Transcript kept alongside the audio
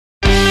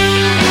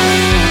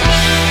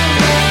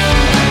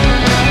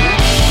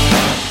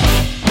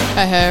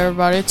Hey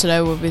everybody. Today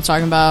we'll be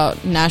talking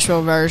about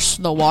Nashville versus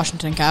the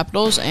Washington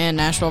Capitals and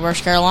Nashville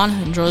versus Carolina.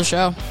 Enjoy the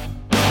show.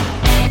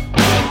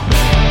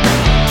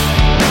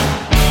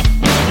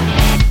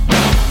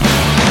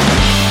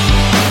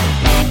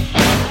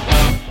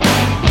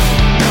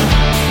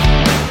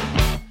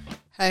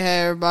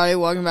 Hey everybody.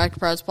 Welcome back to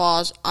Preds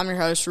Pause. I'm your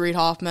host, Reed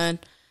Hoffman,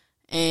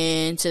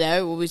 and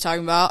today we'll be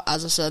talking about,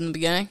 as I said in the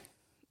beginning,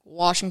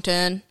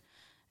 Washington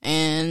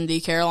and the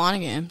Carolina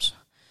games.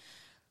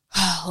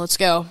 Let's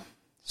go.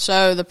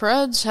 So, the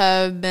Preds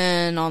have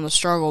been on the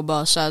struggle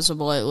bus as of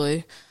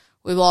lately.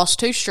 We've lost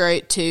 2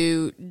 straight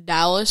to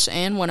Dallas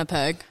and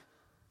Winnipeg.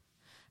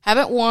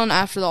 Haven't won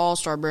after the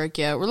All-Star break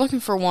yet. We're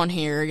looking for one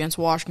here against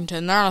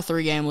Washington. They're on a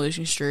 3-game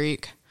losing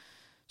streak.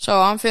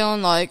 So, I'm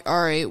feeling like,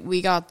 all right,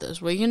 we got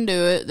this. We can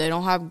do it. They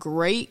don't have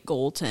great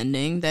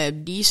goaltending. They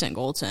have decent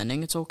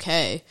goaltending. It's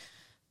okay.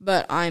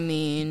 But, I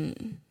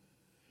mean,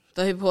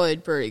 they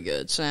played pretty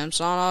good.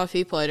 Samsonov,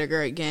 he played a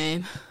great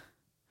game.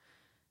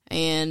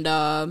 And,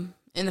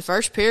 in the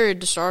first period,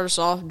 to start us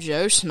off,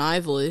 Joe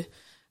Snively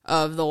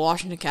of the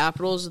Washington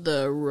Capitals,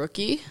 the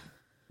rookie,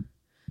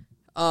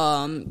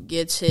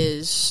 gets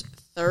his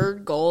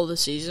 3rd goal of the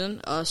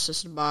season,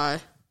 assisted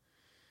by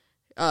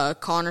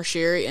Connor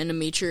Sheary and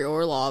Dmitry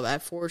Orlov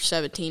at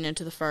 4:17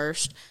 into the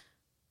first.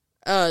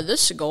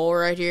 This goal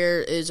right here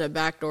is a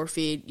backdoor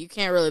feed. You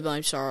can't really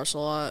blame Saros a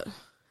lot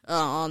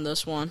on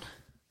this one.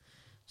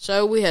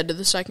 So we head to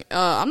the second.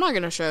 I'm not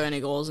going to show any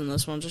goals in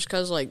this one just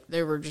because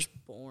they were just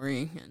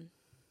boring and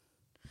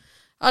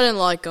I didn't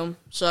like them.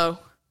 So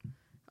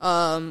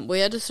we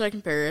had the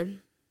second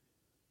period.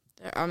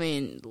 I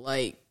mean,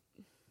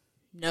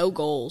 no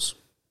goals.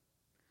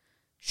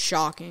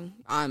 Shocking.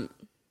 I'm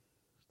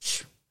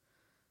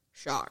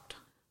shocked.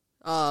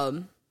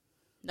 No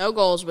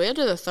goals. We head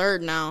to the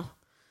third now.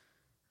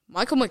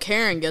 Michael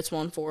McCarron gets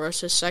one for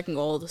us, his 2nd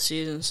goal of the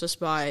season,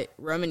 assisted by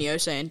Roman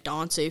Yosei and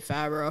Dante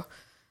Fabro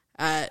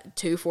at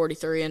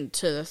 2:43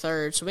 into the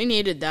third. So we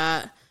needed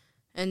that.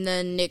 And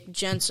then Nick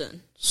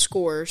Jensen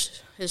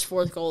scores his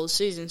 4th goal of the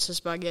season,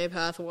 assisted by Gabe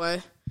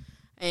Hathaway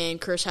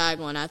and Chris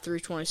Hagelin at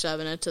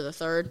 3:27 into the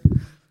third.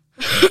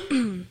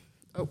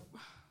 Oh,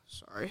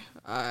 sorry.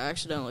 I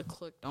accidentally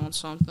clicked on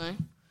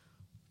something.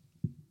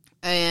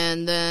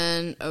 And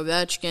then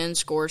Ovechkin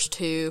scores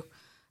 2.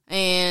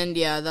 And,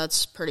 yeah,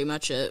 that's pretty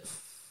much it.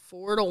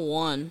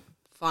 4-1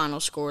 final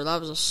score. That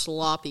was a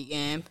sloppy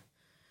game.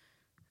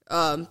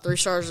 3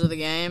 stars of the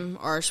game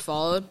are as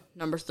followed.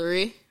 Number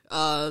 3,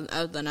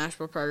 of the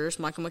Nashville Predators,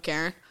 Michael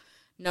McCarron.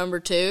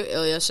 Number 2,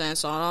 Ilya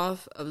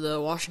Samsonov of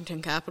the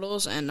Washington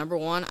Capitals. And number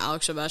 1,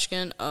 Alex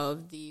Ovechkin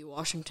of the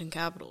Washington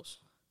Capitals.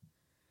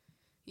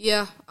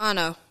 Yeah, I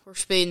know. We're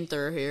speeding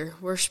through here.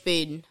 We're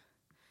speeding.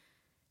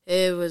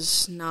 It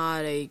was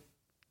not a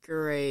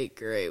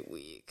great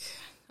week.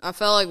 I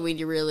felt like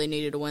we really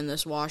needed to win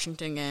this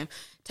Washington game.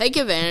 Take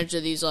advantage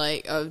of these,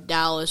 of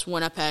Dallas,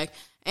 Winnipeg,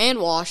 and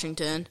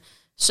Washington.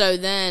 So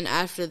then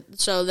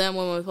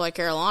when we play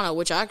Carolina,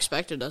 which I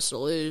expected us to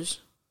lose,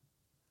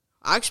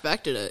 I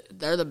expected it.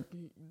 They're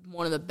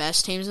one of the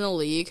best teams in the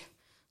league,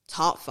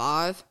 top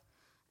 5,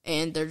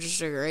 and they're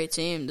just a great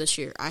team this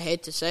year. I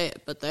hate to say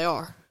it, but they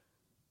are.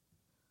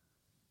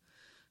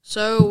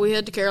 So we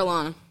head to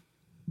Carolina.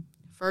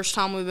 First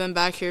time we've been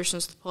back here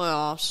since the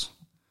playoffs,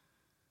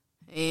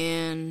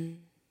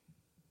 and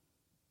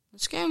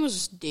this game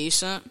was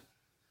decent.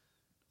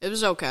 It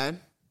was okay.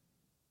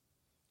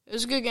 It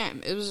was a good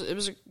game. It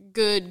was a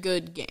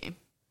good game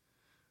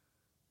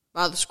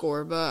by the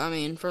score. But, I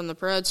mean, from the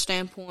Preds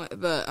standpoint,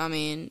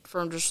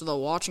 from just the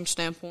watching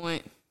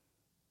standpoint,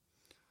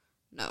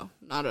 no,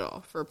 not at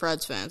all. For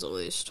Preds fans, at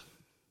least.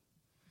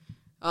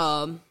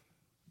 So,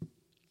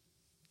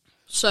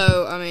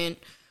 I mean,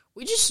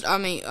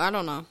 I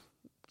don't know.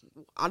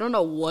 I don't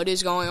know what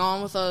is going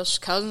on with us.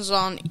 Cousins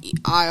on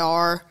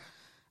IR.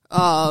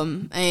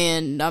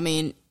 And, I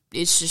mean,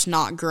 it's just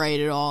not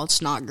great at all.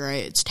 It's not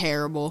great. It's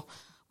terrible.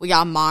 We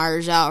got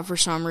Myers out for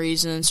some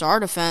reason. So our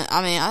defense,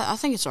 I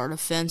think it's our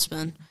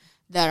defensemen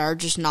that are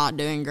just not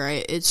doing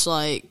great. It's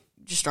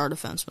just our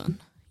defensemen.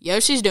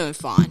 Yossi's doing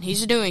fine.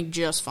 He's doing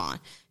just fine.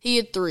 He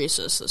had 3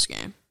 assists this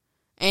game.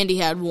 And he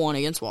had 1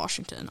 against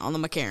Washington on the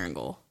McCarron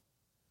goal.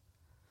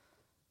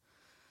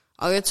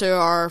 I'll get to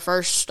our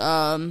first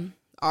star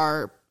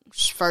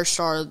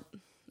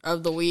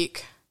of the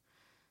week.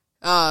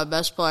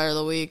 Best player of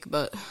the week,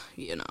 but,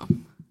 you know.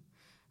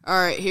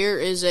 All right, here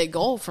is a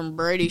goal from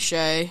Brady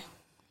Shea.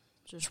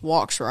 Just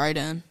walks right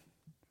in.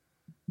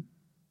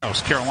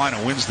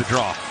 Carolina wins the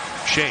draw.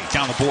 Shea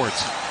down the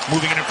boards,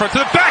 moving it in front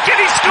to the back, and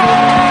he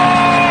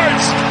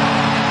scores!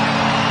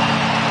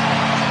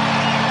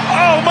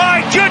 Oh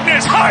my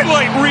goodness!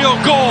 Highlight reel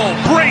goal,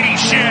 Brady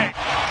Shea.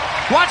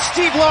 Watch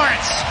Steve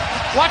Lawrence.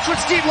 Watch what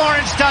Steve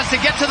Lawrence does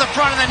to get to the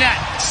front of the net.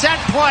 Set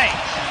play.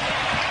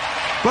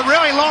 But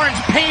really,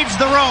 Lawrence paves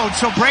the road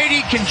so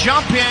Brady can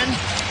jump in.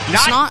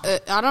 It's not.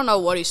 I don't know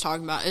what he's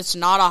talking about. It's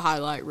not a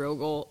highlight reel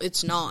goal.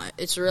 It's not.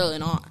 It's really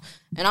not.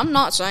 And I'm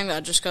not saying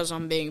that just because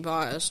I'm being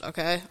biased,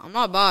 okay? I'm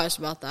not biased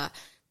about that.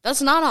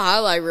 That's not a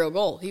highlight reel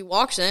goal. He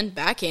walks in,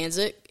 backhands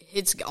it,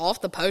 hits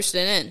off the post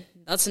and in.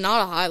 That's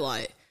not a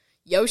highlight.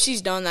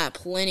 Yossi's done that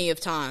plenty of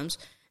times,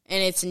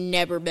 and it's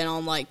never been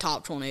on, like,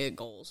 top 28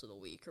 goals of the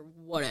week or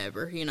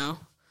whatever, you know.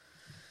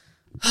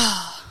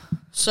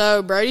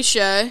 So, Brady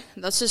Shea,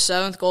 that's his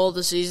 7th goal of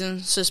the season,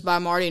 assisted by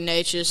Marty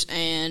Necas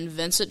and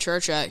Vincent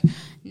Trocheck.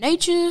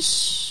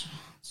 Necas,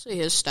 let's see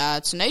his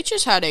stats.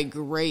 Necas had a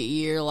great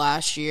year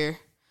last year.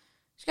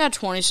 He's got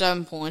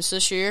 27 points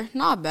this year.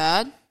 Not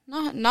bad.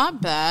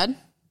 Not bad.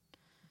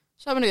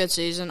 He's having a good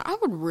season. I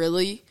would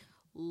really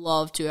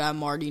love to have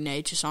Marty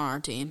Necas on our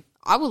team.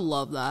 I would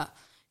love that.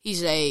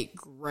 He's a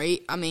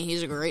great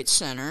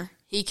center.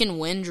 He can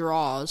win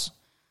draws.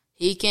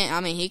 He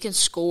can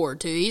score,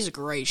 too. He's a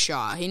great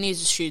shot. He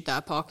needs to shoot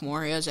that puck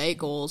more. He has 8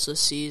 goals this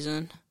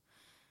season.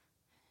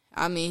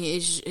 I mean,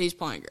 he's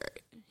playing great.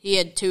 He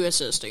had 2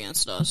 assists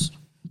against us,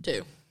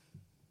 2.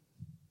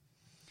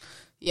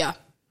 Yeah.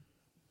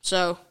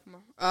 So,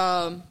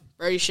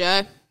 Brady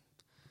Shea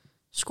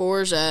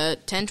scores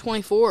at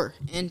 10:24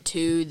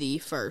 into the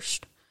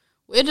first.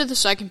 We ended the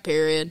second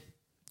period.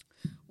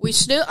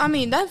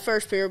 That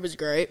first period was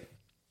great.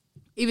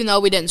 Even though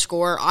we didn't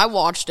score, I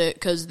watched it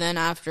because then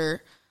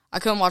after, I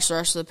couldn't watch the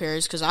rest of the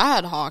periods because I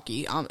had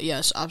hockey.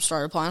 Yes, I've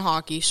started playing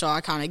hockey, so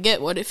I kind of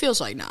get what it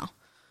feels like now.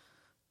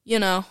 You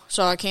know,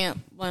 so I can't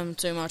blame them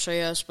too much, I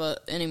guess,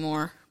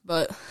 anymore.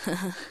 But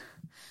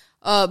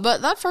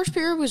that first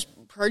period was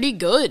pretty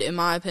good, in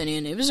my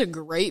opinion. It was a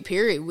great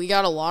period. We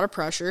got a lot of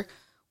pressure.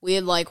 We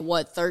had,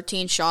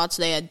 13 shots.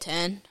 They had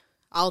 10.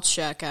 I'll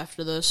check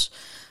after this.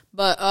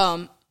 But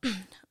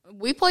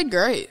we played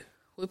great.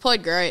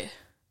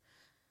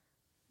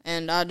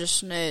 And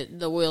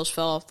the wheels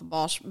fell off the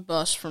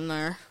bus from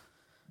there.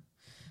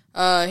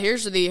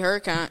 Here's the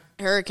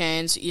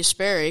Hurricanes,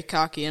 Jesperi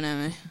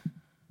Kotkaniemi.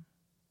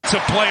 To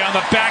play on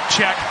the back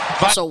check.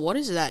 So what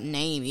is that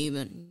name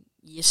even?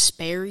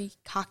 Jesperi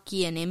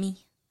Kotkaniemi?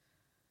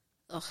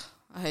 Ugh,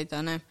 I hate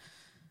that name.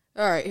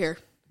 All right, here.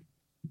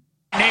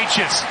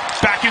 Necas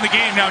back in the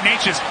game now.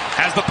 Necas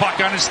has the puck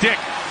on his stick.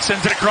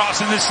 Sends it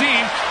across in the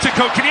seam to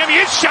Kotkaniemi.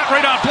 His shot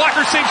right on.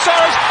 Blocker saves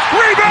Saros.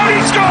 Rebound,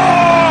 he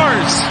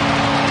scores!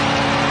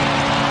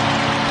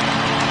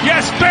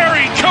 Yes,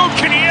 Barry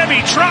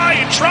Kotkaniemi, try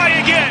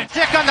again.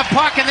 Stick on the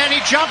puck, and then he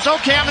jumps.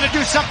 Okay, I'm going to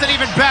do something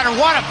even better.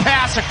 What a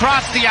pass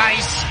across the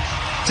ice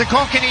to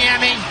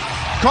Kotkaniemi.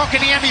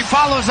 Kotkaniemi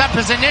follows up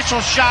his initial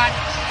shot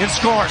and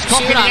scores.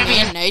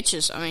 Kotkaniemi.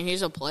 Necas,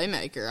 he's a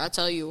playmaker. I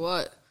tell you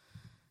what.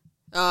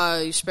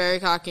 Jesperi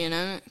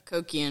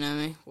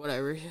Kotkaniemi,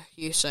 whatever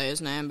you say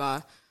his name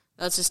by.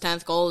 That's his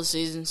 10th goal of the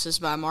season,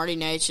 assisted by Marty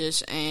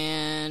Necas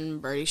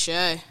and Brady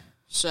Shea.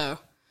 So,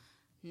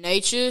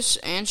 Necas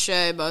and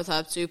Shea both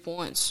have 2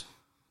 points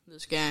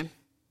this game.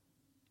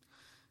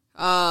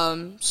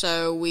 That's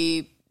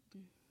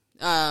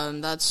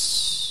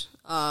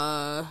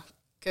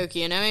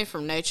Kotkaniemi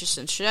from Necas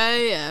and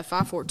Shea at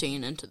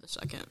 5:14 into the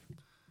second.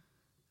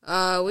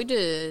 I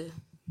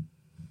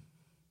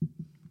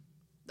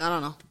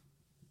don't know.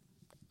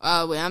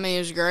 It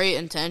was great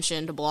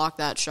intention to block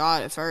that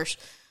shot at first,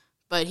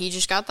 but he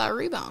just got that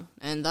rebound,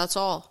 and that's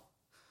all.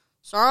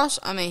 Saros,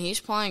 he's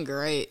playing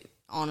great,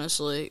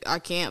 honestly. I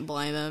can't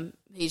blame him.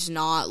 He's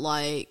not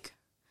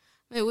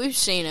we've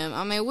seen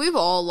him. We've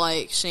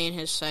all, seen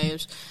his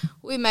saves.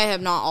 We may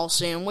have not all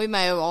seen them. We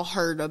may have all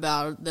heard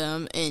about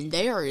them, and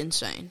they are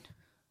insane.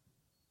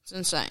 It's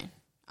insane.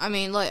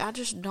 I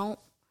just don't.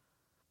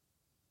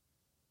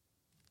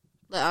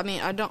 I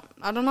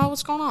don't know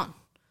what's going on.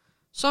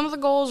 Some of the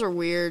goals are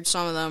weird.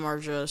 Some of them are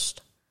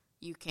just,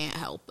 you can't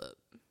help it.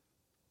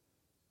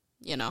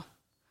 You know.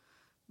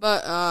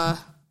 But,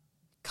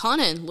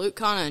 Luke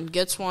Cunnin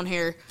gets one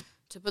here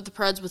to put the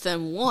Preds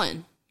within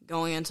 1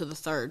 going into the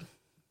third.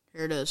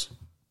 Here it is.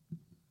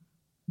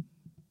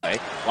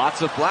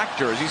 Lots of black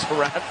jerseys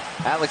around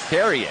Alex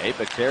Carrier,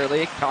 but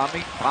Carrier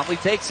calmly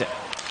takes it.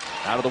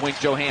 Out of the wing,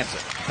 Johansson.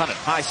 Cunnin,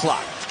 high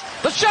slot.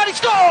 The shot, he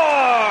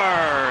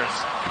scores!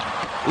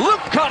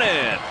 Luke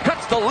Cunnin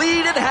cuts the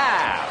lead in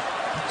half.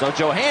 So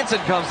Johansson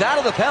comes out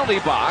of the penalty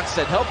box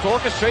and helps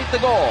orchestrate the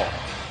goal.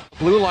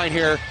 Blue line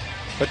here,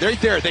 but right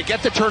there, they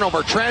get the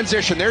turnover.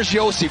 Transition, there's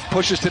Josi,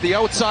 pushes to the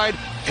outside.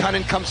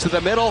 Cunnin comes to the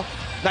middle.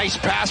 Nice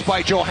pass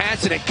by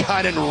Johansson, and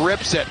Cunnin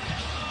rips it.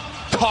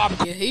 Yeah,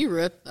 he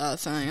ripped that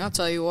thing. I'll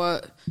tell you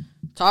what.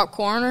 Top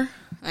corner,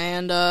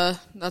 and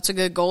that's a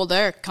good goal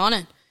there.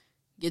 Cunnin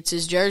gets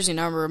his jersey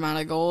number amount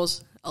of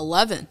goals,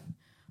 11,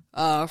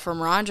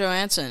 from Ryan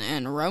Johansson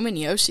and Roman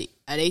Josi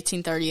at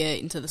 18:38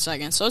 into the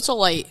second. So it's a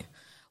late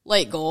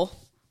goal.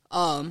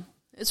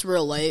 It's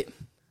real late.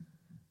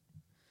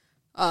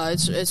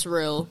 It's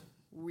really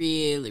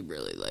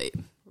late.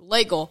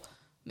 Late goal.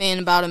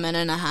 About a minute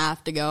and a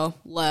half to go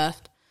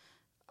left.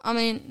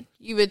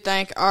 You would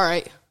think, all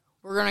right,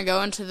 we're going to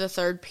go into the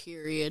third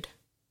period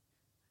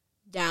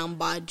down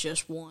by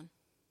just 1,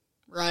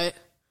 right?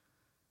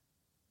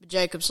 But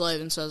Jacob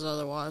Slavin says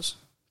otherwise.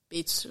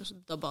 Beats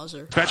the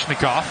buzzer.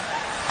 Svechnikov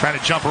trying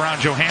to jump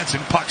around Johansson.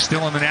 Puck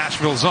still in the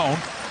Nashville zone.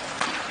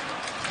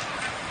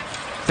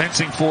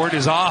 Fencing forward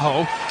is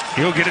Aho.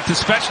 He'll get it to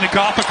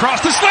Svechnikov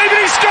across the slave, and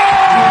he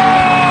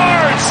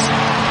scores!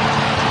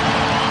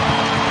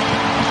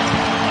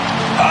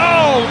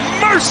 Oh,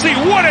 mercy,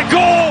 what a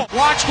goal!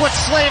 Watch what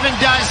Slavin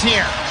does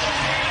here.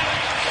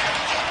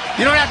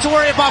 You don't have to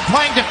worry about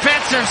playing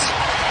defensive.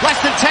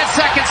 Less than 10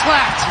 seconds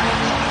left.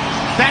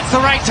 That's the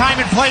right time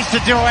and place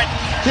to do it.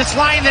 This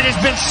line that has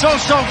been so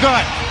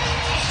good.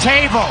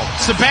 Table,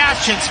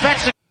 Sebastian,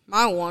 Svechnikov.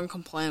 My one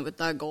complaint with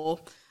that goal,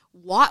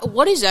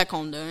 what is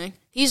Ekholm doing?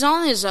 He's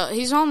on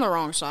the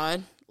wrong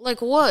side.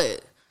 Like what?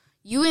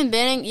 You and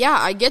Benning, yeah,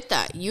 I get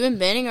that. You and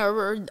Benning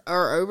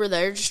are over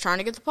there just trying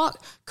to get the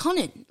puck.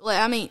 Cunnin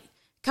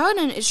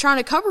is trying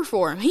to cover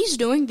for him. He's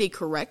doing the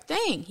correct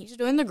thing. He's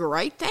doing the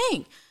right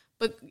thing.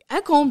 But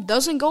Ekholm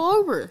doesn't go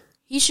over.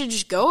 He should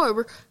just go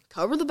over,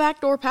 cover the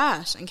backdoor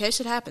pass in case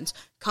it happens.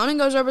 Cunnin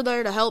goes over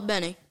there to help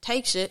Benning,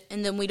 takes it,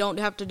 and then we don't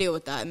have to deal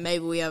with that. And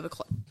maybe we have a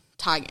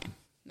tie game.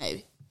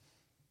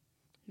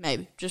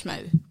 Maybe. Just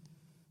maybe.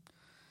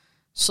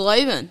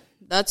 Slavin,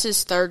 that's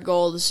his third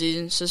goal of the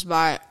season. Assisted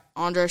by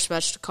Andrei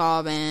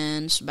Svechnikov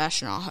and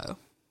Sebastian Aho.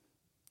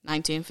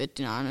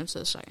 1959 into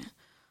the second.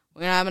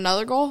 We're going to have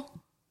another goal?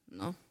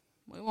 No,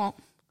 we won't.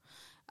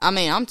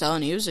 I'm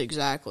telling you, it was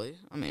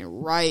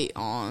right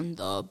on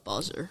the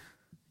buzzer.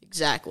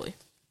 Exactly.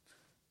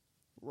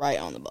 Right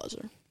on the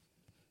buzzer.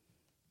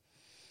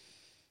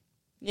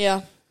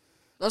 Yeah,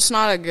 that's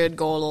not a good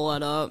goal to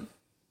let up.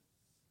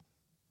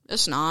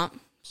 It's not.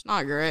 It's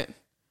not great.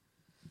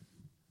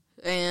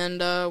 And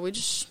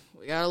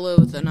we gotta live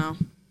with it now.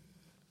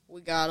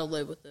 We gotta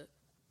live with it.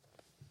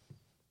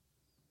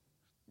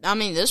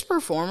 This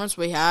performance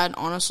we had,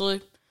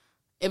 honestly,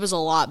 it was a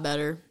lot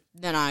better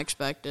than I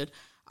expected.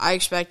 I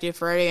expected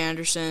Freddie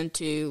Anderson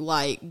to,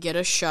 get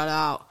a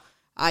shutout.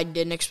 I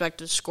didn't expect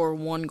to score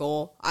one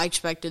goal. I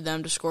expected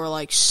them to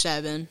score,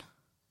 7.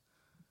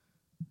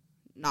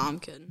 No, I'm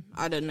kidding.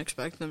 I didn't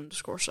expect them to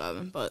score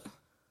 7, but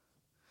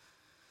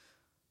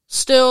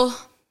still,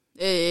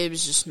 it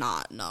was just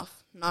not enough.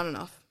 Not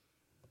enough.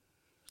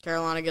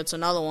 Carolina gets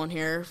another one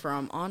here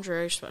from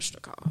Andrei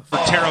Svechnikov.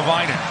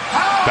 Teravainen.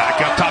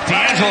 Back up top,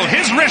 D'Angelo.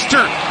 His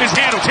wrister is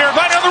handled.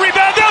 Teravainen on the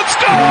rebound. They'll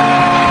score!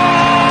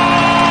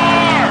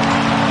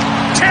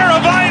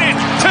 Teravainen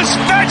to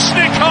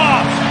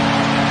Svechnikov.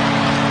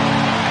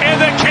 And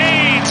the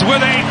Canes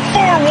with a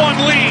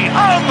 4-1 lead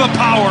on the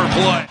power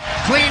play.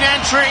 Clean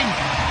entry.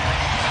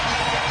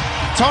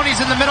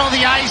 Tony's in the middle of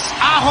the ice.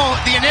 Aho,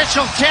 the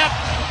initial tip.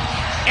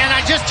 And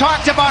I just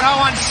talked about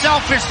how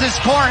unselfish this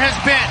core has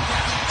been.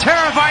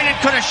 Teravainen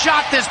could have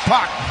shot this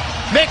puck.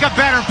 Make a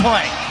better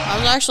play. I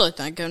was actually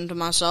thinking to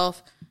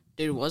myself,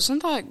 dude,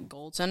 wasn't that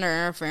goaltender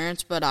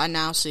interference? But I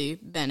now see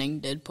Benning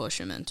did push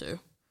him into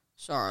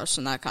Saros,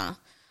 and that kind of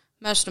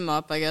messed him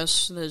up, I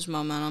guess, his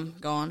momentum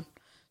going.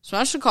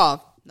 Svechnikov,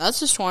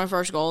 that's his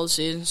 21st goal of the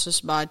season,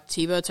 assisted by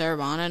Teuvo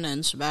Teravainen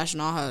and Sebastian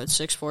Aho at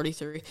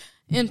 6:43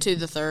 into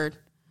the third.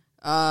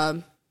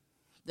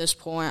 This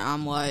point,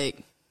 I'm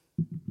like,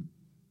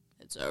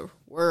 it's over.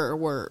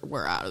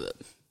 We're out of it.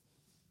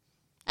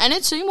 And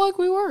it seemed like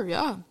we were,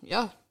 yeah.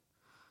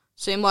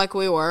 Seemed like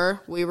we were.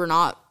 We were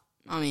not.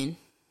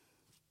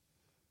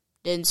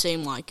 Didn't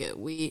seem like it.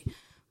 We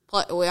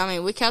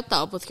kept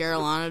up with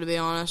Carolina, to be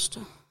honest,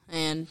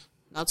 and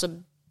that's a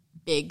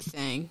big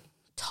thing.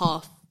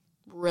 Tough,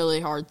 really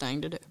hard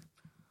thing to do.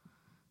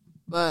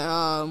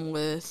 But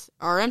with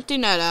our empty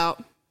net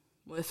out,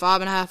 with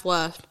 5.5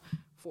 left,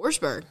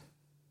 Forsberg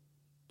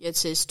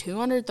gets his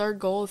 203rd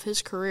goal of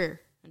his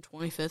career and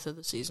 25th of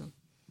the season.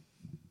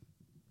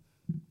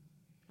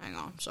 Hang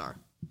on, sorry.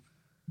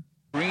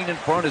 Green in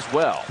front as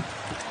well.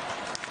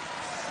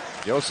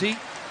 Josi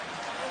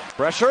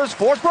pressures,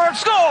 Forsberg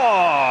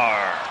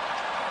score!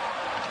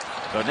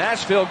 So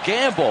Nashville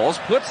gambles,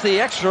 puts the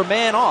extra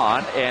man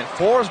on, and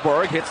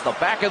Forsberg hits the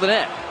back of the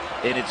net.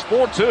 And it's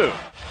 4-2.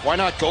 Why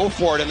not go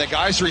for it? And the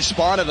guys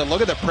responded, and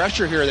look at the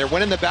pressure here. They're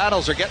winning the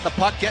battles. They're getting the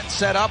puck, getting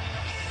set up.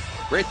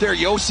 Right there,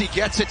 Josi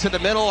gets it to the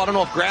middle. I don't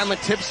know if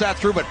Granlund tips that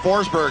through, but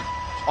Forsberg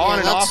on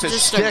and off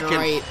his stick. That's just a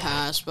great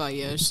pass by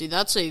Josi.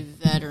 That's a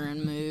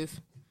veteran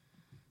move.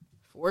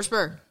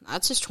 Forsberg,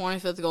 that's his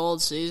 25th goal of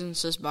the season,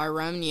 assisted by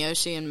Roman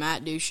Josi and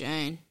Matt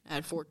Duchene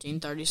at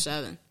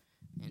 14:37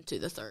 into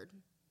the third.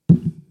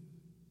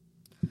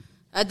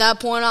 At that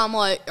point, I'm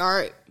like, all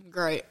right,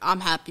 great. I'm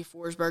happy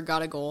Forsberg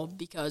got a goal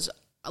because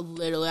I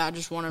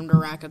just want him to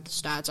rack up the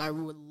stats. I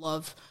would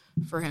love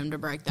for him to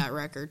break that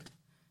record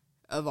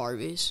of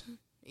RV's.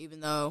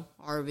 Even though,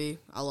 RV,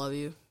 I love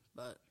you,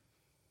 but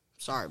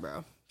sorry,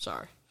 bro.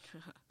 Sorry.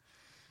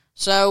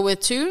 So,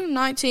 with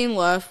 2:19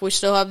 left, we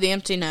still have the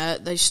empty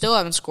net. They still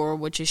haven't scored,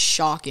 which is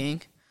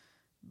shocking.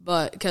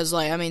 But, because,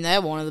 they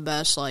have one of the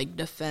best,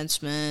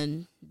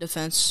 defensemen,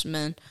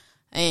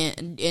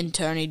 and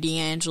Tony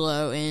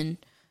D'Angelo, and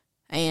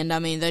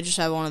they just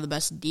have one of the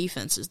best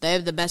defenses. They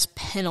have the best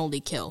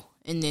penalty kill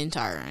in the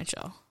entire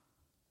NHL.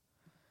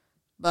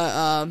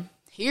 But,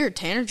 here,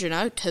 Tanner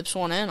Jeannot tips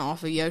one in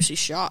off of Josi's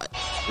shot.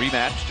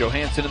 Rematch,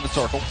 Johansson in the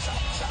circle.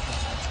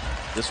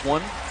 This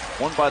one,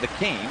 won by the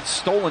Canes,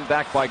 stolen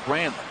back by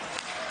Granlund.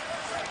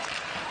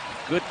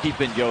 Good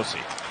keep in Yossi.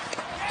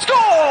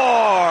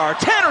 Score!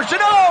 Tanner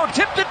Jeannot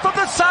tipped it from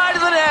the side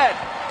of the net.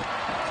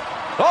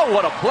 Oh,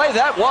 what a play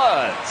that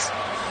was.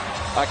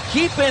 A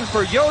keep in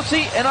for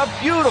Yossi and a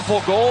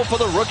beautiful goal for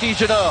the rookie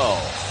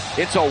Jeannot.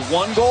 It's a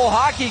one-goal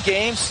hockey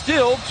game,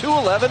 still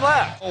 2:11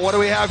 left. What do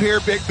we have here,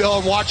 Big Bill?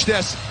 And watch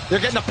this. They're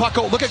getting the puck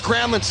out. Look at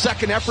Granlund's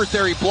second effort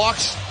there. He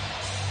blocks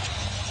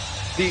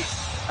the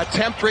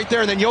attempt right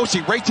there, and then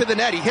Yossi right to the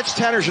net. He hits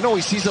Tanner Jeannot.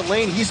 He sees a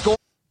lane. He's going.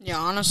 Yeah,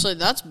 honestly,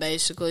 that's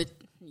basically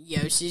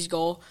Yossi's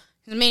goal.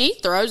 I mean, he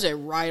throws it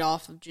right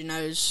off of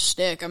Jeannot's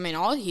stick. I mean,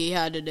 all he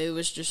had to do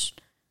was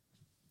just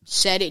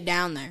set it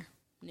down there.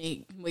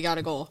 We got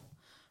a goal.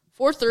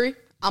 4-3.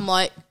 I'm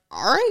like,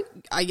 all right,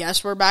 I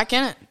guess we're back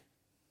in it.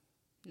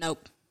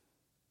 Nope.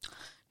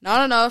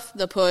 Not enough.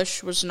 The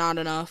push was not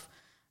enough.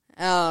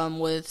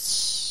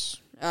 That's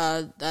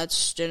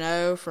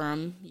Jeannot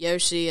from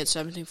Yossi at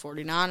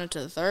 17:49 into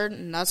the third,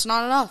 and that's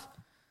not enough.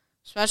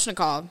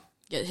 Svechnikov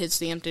hits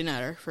the empty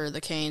netter for the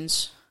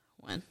Canes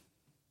win.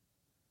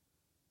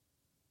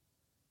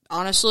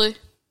 Honestly,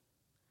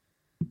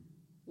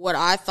 what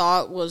I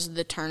thought was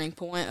the turning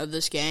point of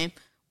this game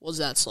was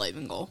that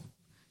Slavin goal.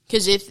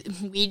 Because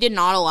if we did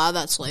not allow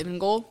that Slavin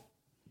goal,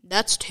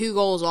 that's 2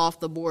 goals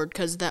off the board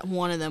because that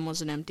one of them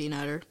was an empty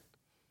netter.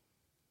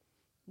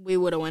 We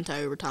would have went to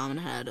overtime and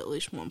had at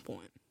least 1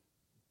 point.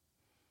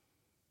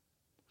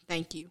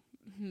 Thank you.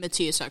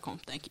 Matthias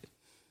Ekholm, thank you.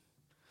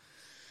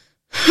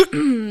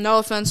 No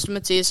offense to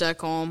Matthias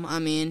Ekholm. I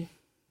mean,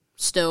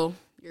 still,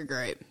 you're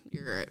great.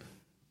 You're great.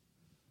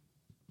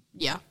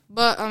 Yeah,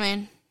 but, I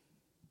mean,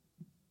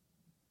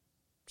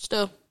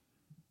 still,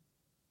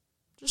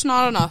 just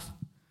not enough.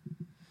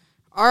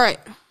 All right,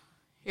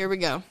 here we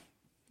go.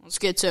 Let's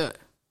get to it.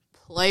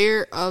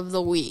 Player of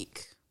the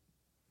week,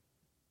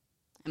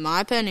 in my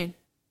opinion,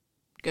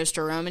 goes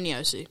to Roman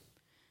Josi.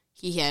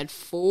 He had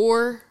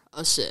 4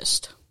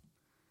 assists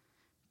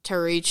to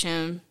reach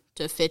him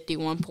to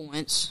 51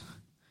 points.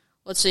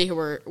 Let's see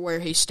where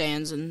he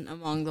stands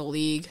among the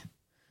league.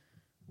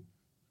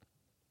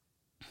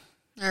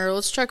 All right,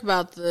 let's check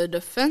about the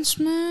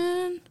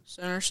defenseman.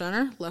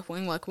 Center, left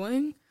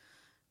wing.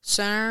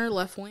 Center,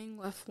 left wing.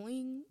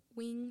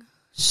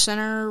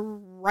 Center,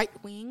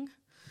 right wing.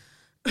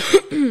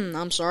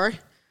 I'm sorry.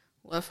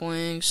 Left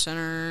wing,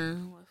 center,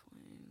 left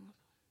wing.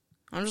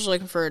 I'm just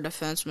looking for a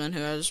defenseman who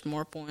has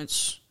more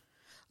points.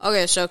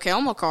 Okay, so Cale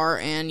Makar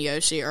and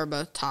Josi are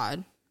both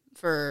tied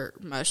for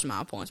most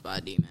amount of points by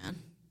a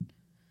D-man.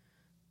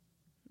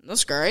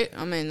 That's great.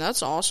 I mean,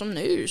 that's awesome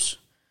news.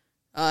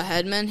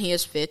 Hedman, he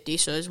has 50,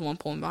 so he's 1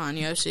 point behind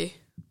Josi.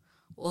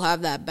 We'll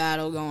have that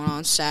battle going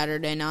on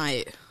Saturday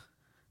night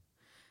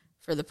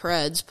for the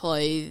Preds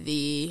play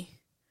the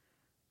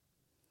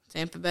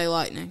Tampa Bay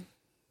Lightning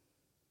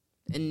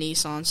in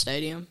Nissan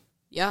Stadium.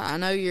 Yeah, I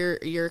know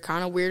you're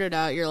kind of weirded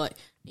out. You're like,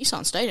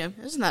 Nissan Stadium?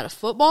 Isn't that a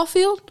football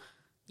field?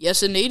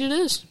 Yes, indeed it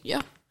is.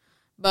 Yeah.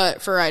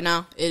 But for right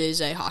now, it is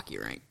a hockey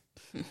rink.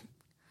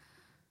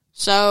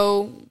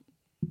 So,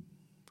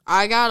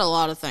 I got a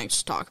lot of things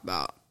to talk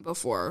about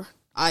before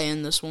I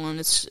end this one.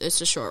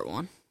 It's a short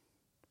one.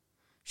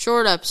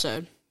 Short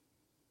episode.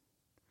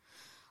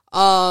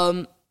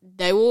 So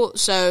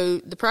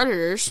the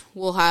Predators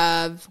will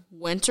have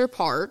Winter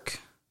Park,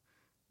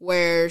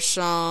 where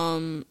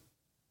some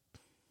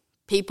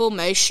people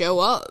may show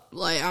up.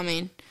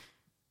 Where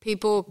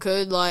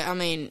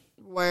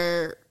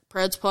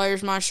Preds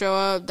players might show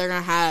up. They're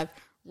going to have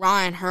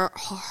Ryan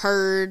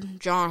Hurd,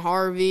 John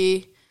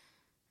Harvey,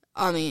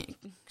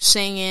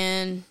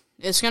 singing.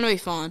 It's going to be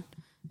fun.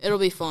 It'll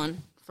be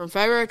fun. From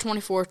February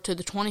 24th to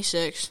the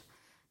 26th,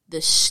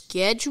 the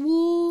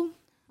schedule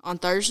on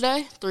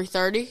Thursday,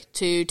 3:30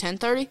 to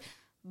 10:30,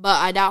 but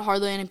I doubt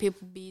hardly any people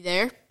will be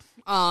there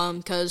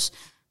because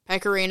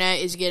Pecorino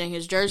is getting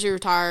his jersey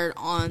retired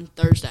on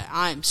Thursday.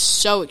 I am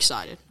so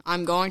excited.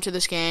 I'm going to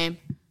this game.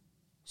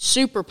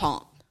 Super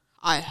pumped.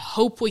 I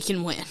hope we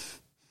can win.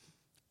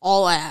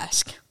 All I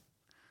ask.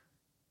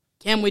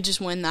 Can we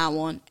just win that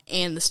one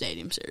and the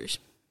Stadium Series?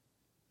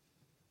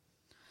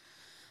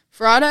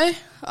 Friday,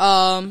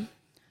 from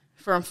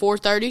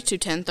 4:30 to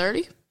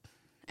 10:30,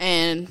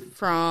 and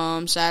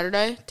from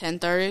Saturday,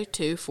 10:30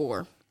 to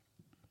 4.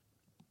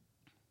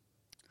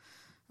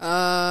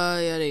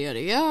 Yada,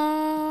 yada,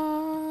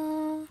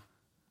 yada.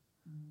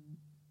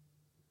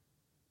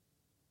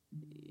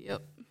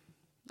 Yep.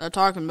 They're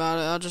talking about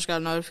it. I just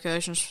got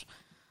notifications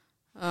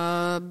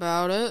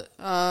about it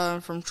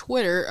from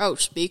Twitter. Oh,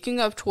 speaking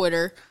of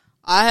Twitter,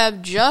 I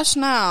have just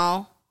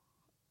now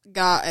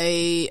got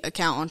a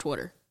account on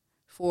Twitter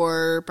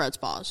for Preds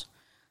Pause.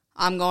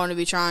 I'm going to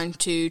be trying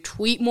to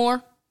tweet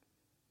more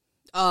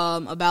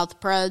about the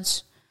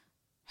Preds,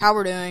 how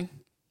we're doing,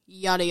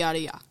 yada, yada,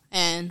 yada,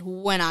 and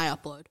when I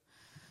upload.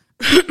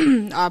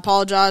 I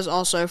apologize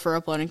also for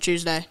uploading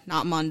Tuesday,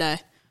 not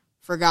Monday.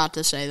 Forgot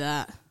to say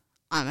that.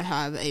 I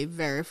have a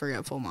very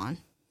forgetful mind.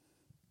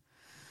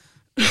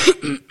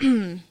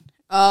 There's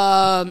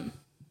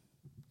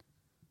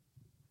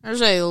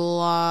a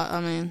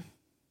lot,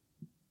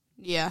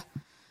 yeah.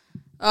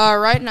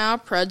 Right now,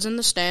 Preds in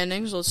the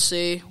standings. Let's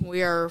see.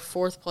 We are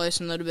 4th place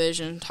in the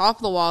division. Top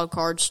of the wild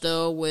card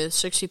still with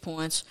 60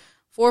 points.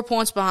 4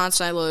 points behind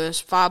St. Louis,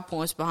 5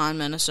 points behind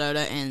Minnesota,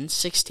 and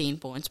 16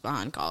 points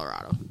behind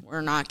Colorado.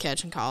 We're not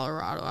catching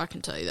Colorado, I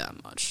can tell you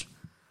that much.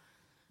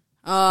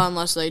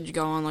 Unless they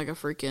go on like a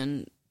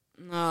freaking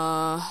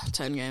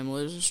 10-game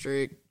losing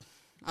streak.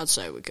 I'd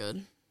say we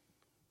could.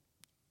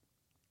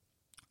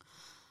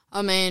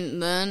 I mean,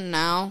 then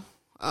now,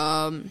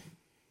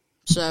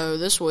 so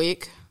this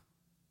week,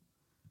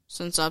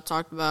 since I've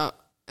talked about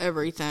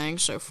everything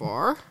so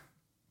far,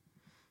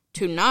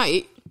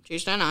 tonight,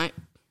 Tuesday night,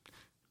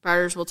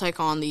 Predators will take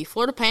on the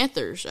Florida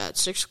Panthers at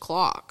 6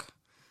 o'clock.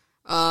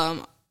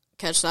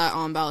 Catch that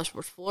on Bally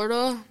Sports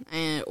Florida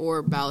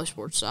or Bally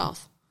Sports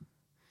South.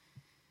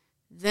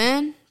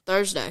 Then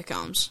Thursday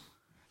comes.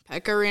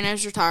 Pekka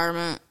Rinne's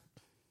retirement.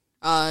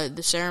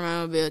 The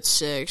ceremony will be at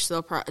 6.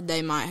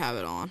 They might have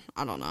it on.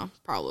 I don't know.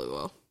 Probably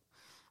will.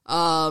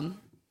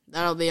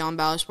 That'll be on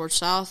Bally Sports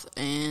South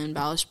and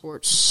Bally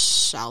Sports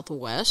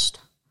Southwest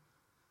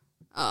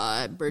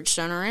at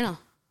Bridgestone Arena,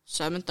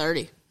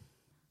 7:30.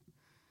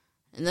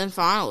 And then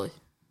finally,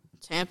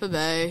 Tampa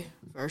Bay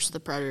versus the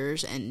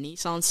Predators and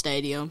Nissan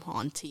Stadium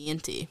on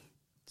TNT,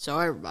 so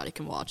everybody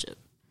can watch it.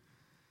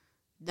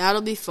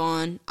 That'll be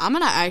fun. I'm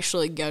going to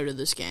actually go to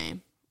this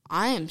game.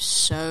 I am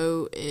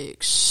so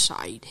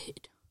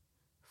excited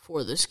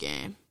for this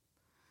game.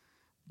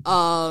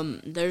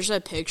 There's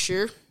a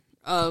picture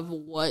of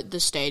what the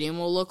stadium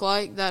will look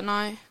like that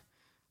night.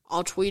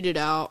 I'll tweet it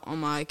out on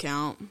my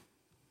account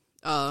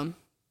when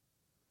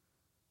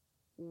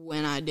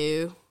I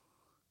do.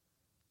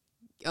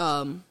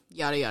 Yada,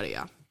 yada,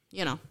 yada.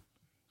 You know.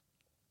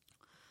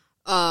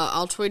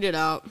 I'll tweet it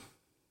out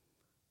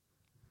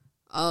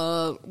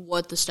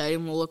what the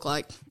stadium will look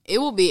like. It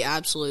will be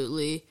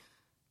absolutely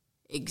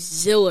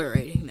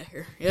exhilarating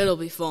there. It'll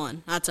be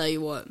fun. I tell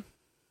you what.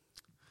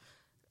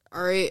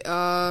 All right.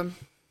 I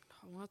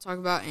want to talk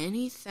about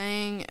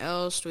anything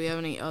else. Do we have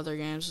any other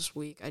games this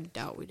week? I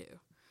doubt we do.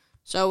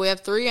 So we have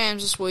 3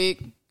 games this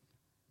week,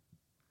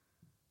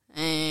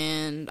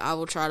 and I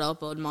will try to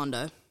upload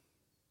Monday.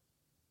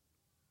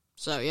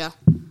 So yeah,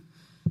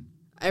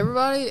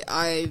 everybody,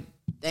 I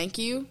thank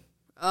you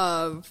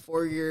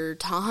for your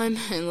time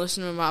and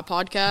listening to my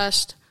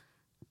podcast.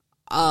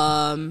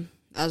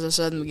 As I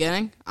said in the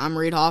beginning, I'm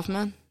Reed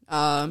Hoffman.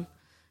 Go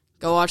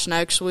watch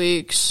next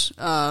week's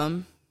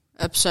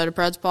episode of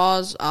Preds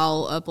Pause.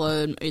 I'll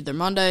upload either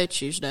Monday,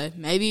 Tuesday,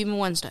 maybe even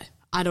Wednesday.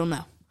 I don't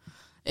know.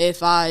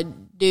 If I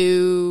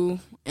do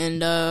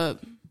end up...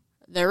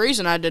 The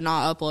reason I did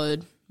not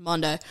upload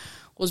Monday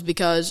was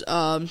because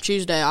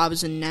Tuesday I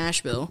was in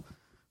Nashville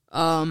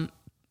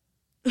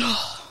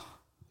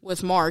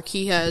with Mark.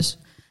 He has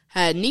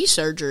had knee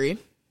surgery,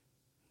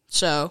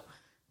 so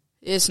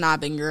it's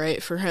not been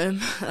great for him.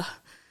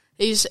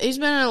 He's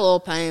been in a little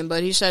pain,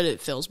 but he said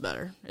it feels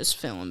better. It's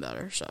feeling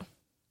better, so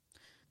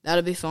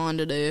that'll be fun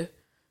to do.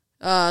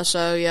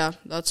 So yeah,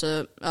 that's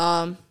it.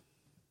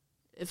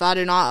 If I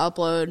do not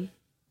upload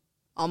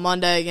on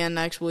Monday again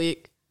next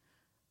week,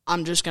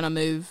 I'm just going to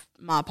move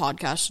my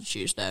podcast to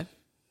Tuesday.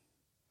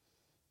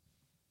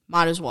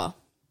 Might as well.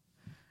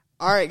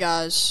 All right,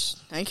 guys.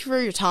 Thank you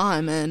for your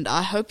time, and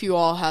I hope you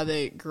all have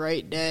a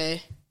great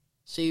day.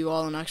 See you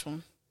all in the next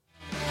one.